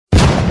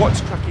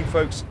What's cracking,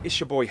 folks? It's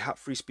your boy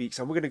Hat3 Speaks,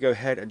 and we're going to go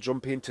ahead and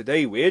jump in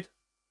today with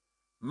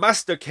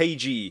Master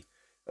KG,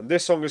 and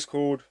this song is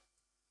called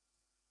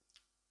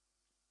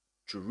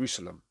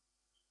Jerusalem,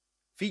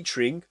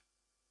 featuring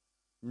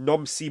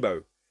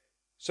Nomcebo.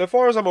 So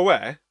far as I'm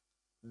aware,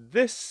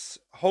 this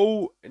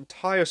whole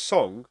entire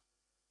song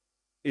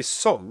is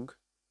sung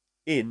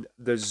in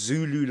the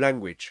Zulu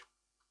language.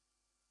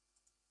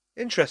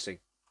 Interesting.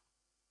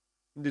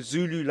 In the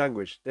Zulu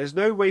language. There's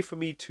no way for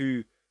me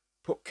to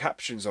put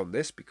captions on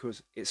this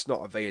because it's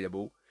not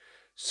available.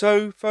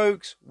 So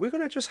folks, we're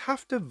going to just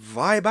have to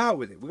vibe out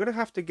with it. We're going to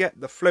have to get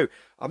the flow.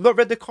 I've not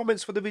read the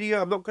comments for the video.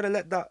 I'm not going to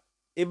let that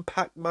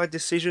impact my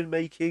decision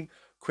making,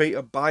 create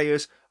a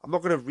bias. I'm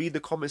not going to read the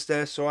comments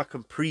there so I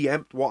can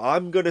preempt what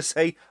I'm going to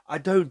say. I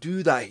don't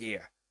do that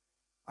here.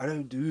 I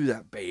don't do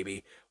that,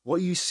 baby.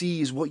 What you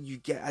see is what you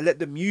get. I let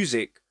the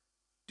music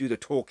do the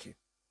talking.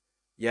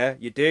 Yeah,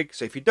 you dig?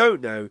 So if you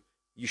don't know,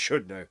 you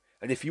should know.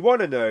 And if you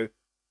want to know,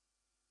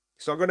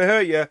 it's not going to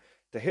hurt you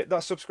to hit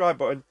that subscribe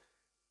button,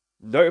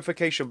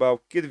 notification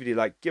bell, give the video a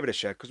like, give it a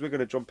share, because we're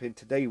going to jump in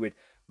today with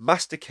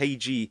Master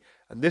KG,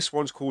 and this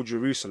one's called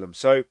Jerusalem.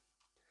 So,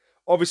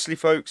 obviously,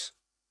 folks,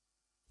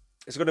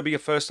 it's going to be a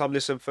first-time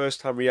listen,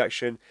 first-time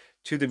reaction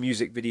to the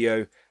music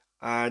video,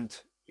 and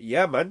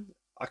yeah, man,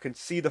 I can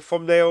see the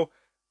thumbnail,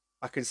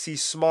 I can see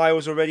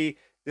smiles already.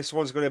 This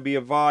one's going to be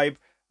a vibe,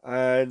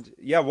 and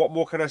yeah, what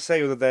more can I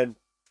say other than,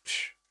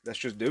 let's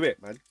just do it,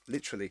 man,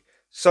 literally.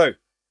 So,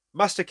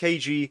 Master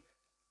KG,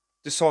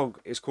 the song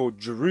is called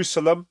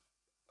Jerusalem.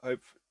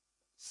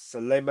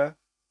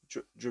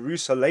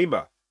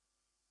 Jerusalema.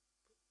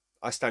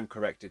 I stand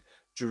corrected.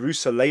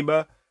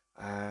 Jerusalema,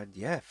 and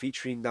yeah,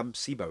 featuring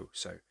Nomcebo.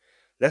 So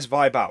let's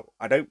vibe out.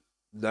 I don't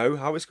know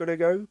how it's going to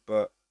go,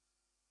 but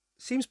it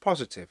seems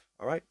positive.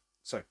 All right.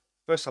 So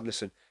first time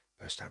listen,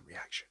 first time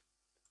reaction.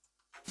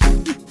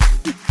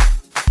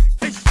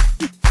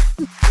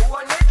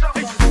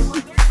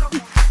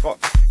 What?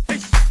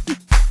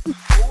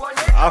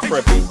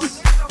 Afro beats.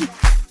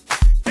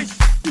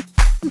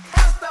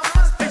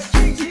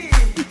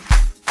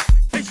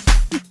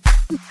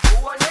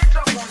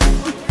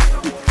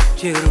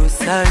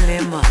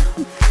 Jerusalema,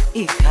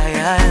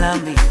 ikhaya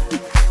lami,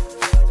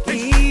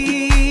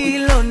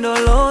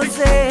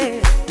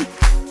 ilondoloze,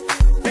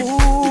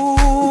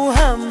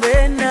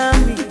 uhambe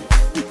nami,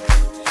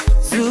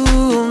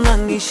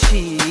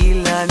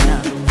 zungangishilana.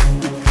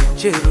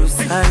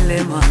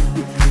 Jerusalema,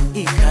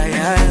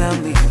 ikhaya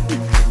lami,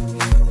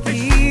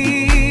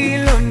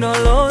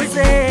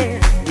 ilondoloze,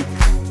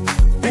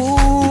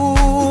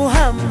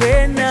 uhambe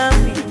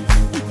nami,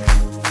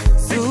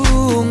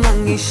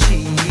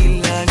 zungangishilana.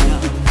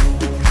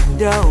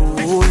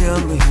 Dawo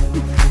yami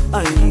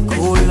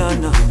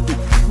ayikholana,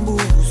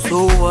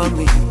 buso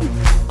wami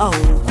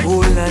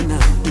awukholana,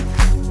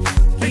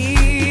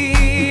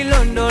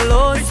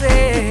 ilondoloze,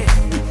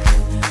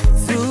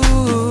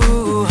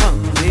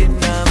 zuhambe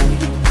nami.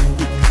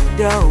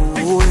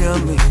 Dawo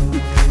yami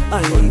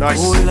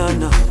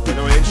ayikholana,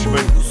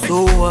 buso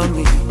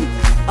wami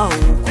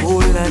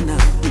awukholana,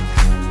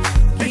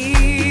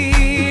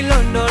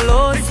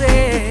 ilondoloze.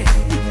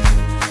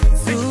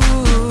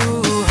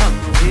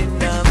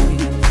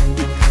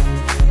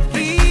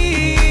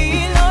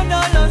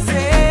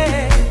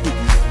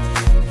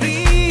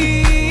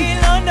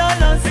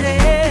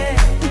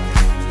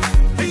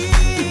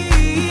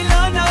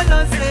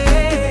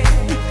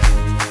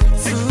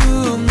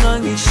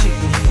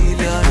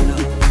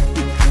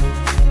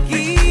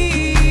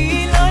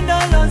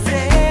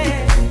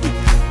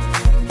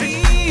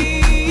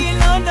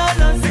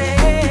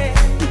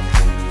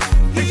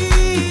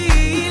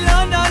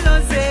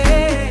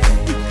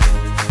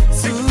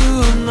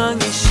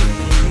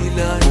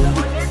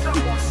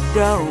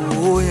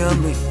 Dawo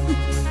yami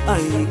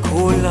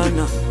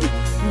ayikholana,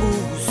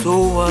 buso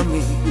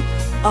wami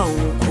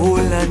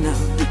awukholana,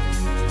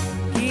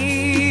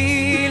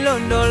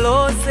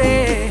 ilondoloze,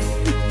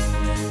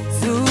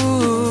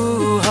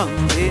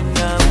 zuhambe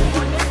nami.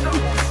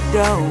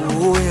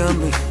 Dawo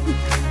yami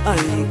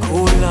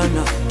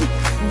ayikholana,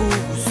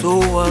 buso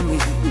wami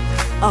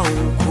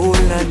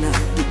awukholana,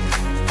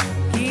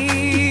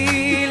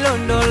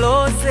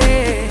 ilondoloze,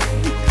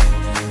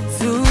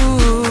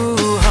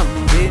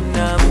 zuhambe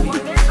nami.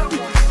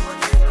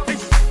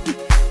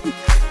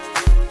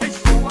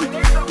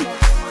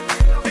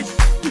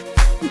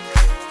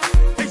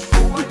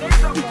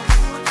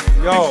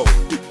 Yo.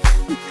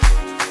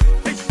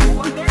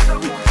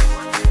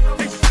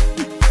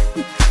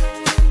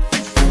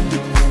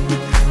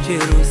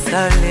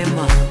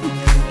 Jerusalema,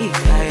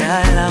 ikhaya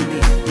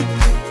lami,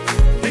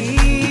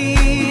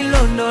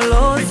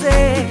 ilondoloze,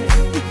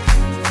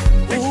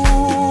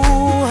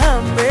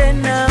 uhambe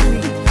nami,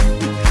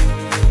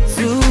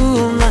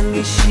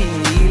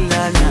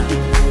 zungangishilana.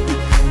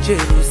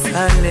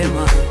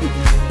 Jerusalema,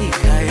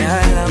 ikhaya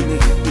lami,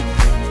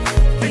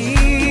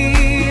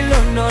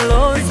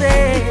 ilondoloze,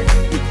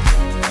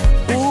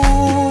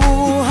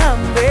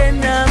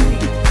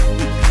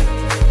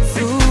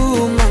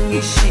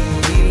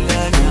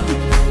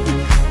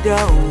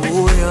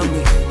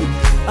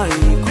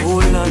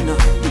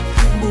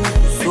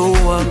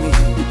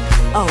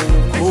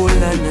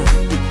 awukholana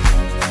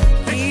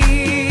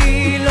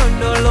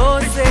ilondoloze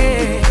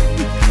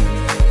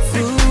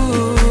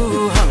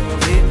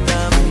suhambe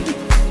nami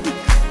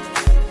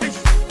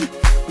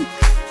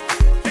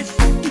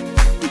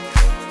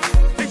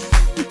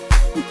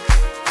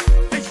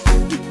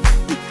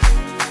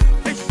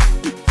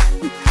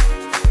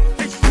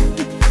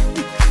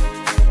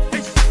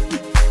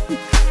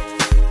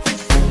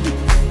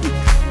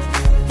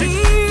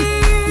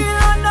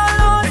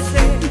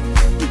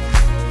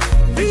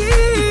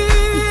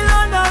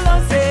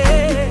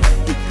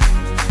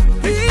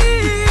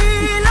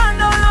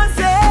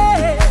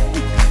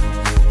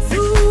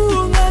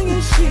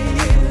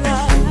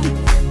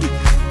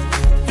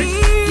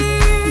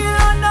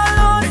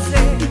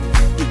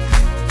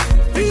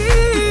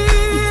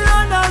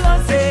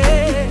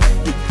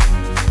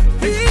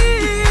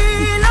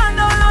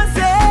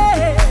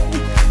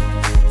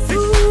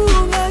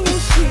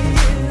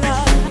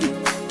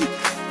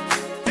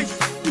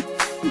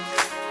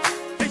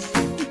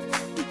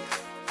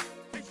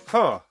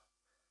Huh.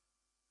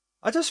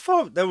 I just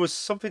thought there was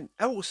something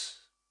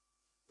else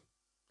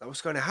that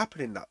was going to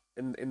happen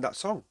in that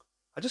song.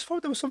 I just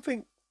thought there was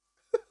something.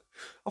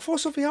 I thought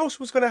something else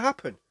was going to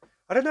happen.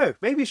 I don't know.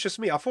 Maybe it's just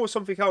me. I thought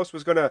something else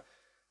was going to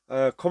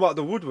come out of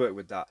the woodwork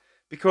with that,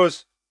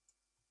 because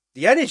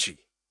the energy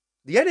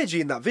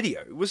in that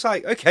video, it was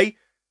like, okay,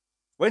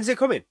 when's it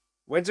coming?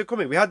 When's it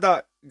coming? We had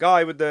that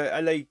guy with the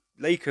LA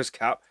Lakers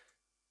cap.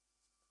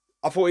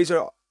 I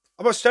thought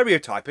I'm not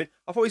stereotyping.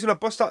 I thought he's going to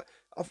bust out.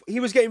 He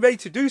was getting ready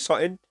to do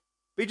something,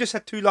 but he just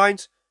had 2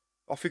 lines.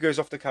 Off he goes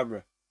off the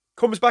camera.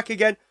 Comes back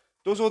again,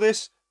 does all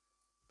this.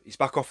 He's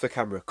back off the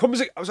camera. I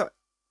was like,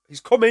 he's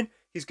coming,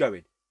 he's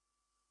going.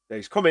 No,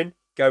 he's coming,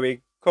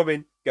 going,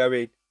 coming,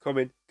 going,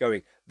 coming,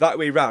 going. That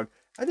way round.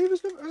 And I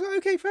was like,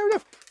 okay, fair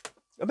enough.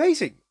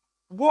 Amazing.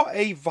 What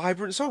a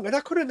vibrant song. And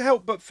I couldn't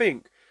help but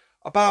think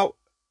about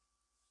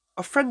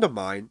a friend of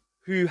mine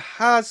who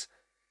has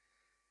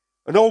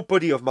an old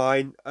buddy of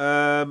mine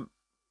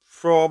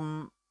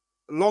from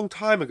a long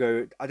time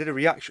ago. I did a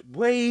reaction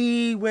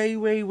way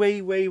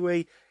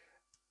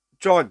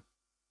John,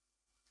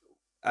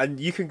 and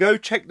you can go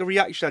check the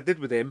reaction I did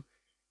with him,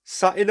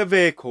 sat in a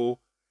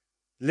vehicle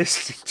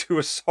listening to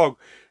a song.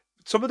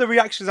 Some of the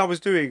reactions I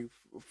was doing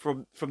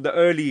from the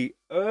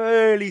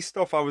early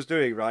stuff I was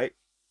doing, right?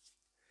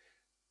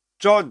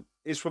 John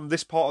is from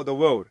this part of the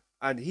world,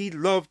 and he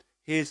loved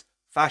his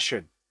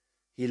fashion.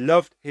 He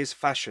loved his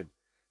fashion.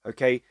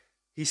 Okay,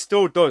 he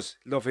still does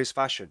love his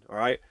fashion. All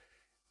right.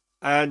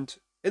 And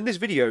in this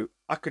video,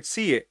 I could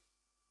see it.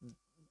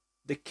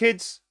 The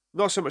kids,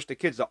 not so much the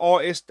kids, the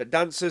artists, the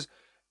dancers,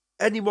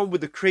 anyone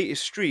with a creative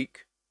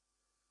streak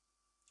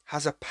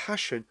has a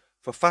passion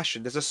for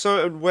fashion. There's a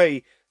certain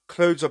way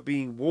clothes are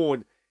being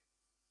worn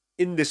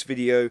in this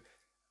video,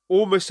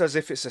 almost as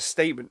if it's a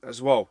statement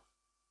as well,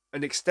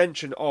 an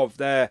extension of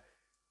their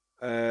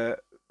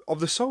of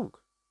the song,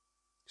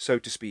 so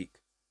to speak.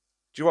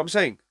 Do you know what I'm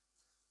saying?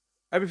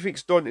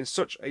 Everything's done in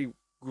such a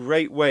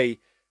great way,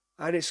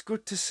 and it's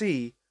good to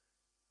see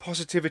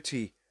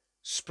positivity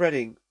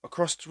spreading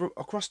across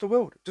the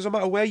world. It doesn't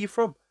matter where you're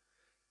from.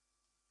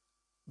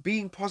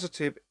 Being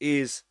positive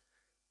is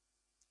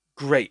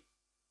great.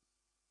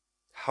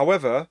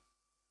 However,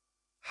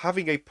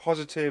 having a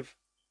positive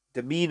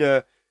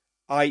demeanor,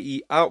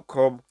 i.e.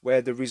 outcome,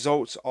 where the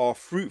results are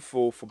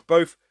fruitful for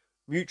both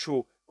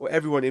mutual or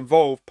everyone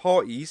involved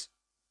parties,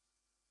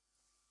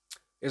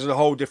 is on a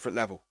whole different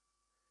level.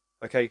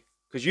 Okay?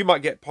 Because you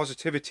might get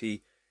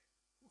positivity,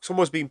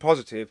 someone's being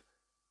positive,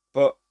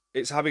 but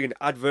it's having an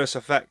adverse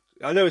effect.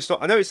 I know it's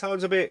not. I know it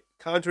sounds a bit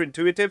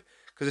counterintuitive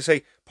because they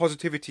say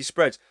positivity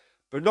spreads,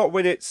 but not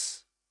when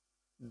it's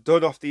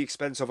done off the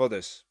expense of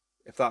others,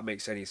 if that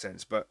makes any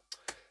sense. But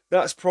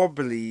that's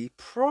probably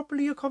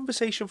a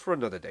conversation for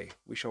another day.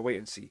 We shall wait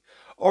and see.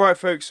 All right,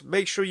 folks,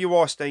 make sure you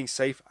are staying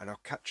safe, and I'll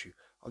catch you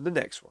on the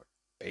next one.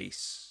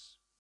 Peace.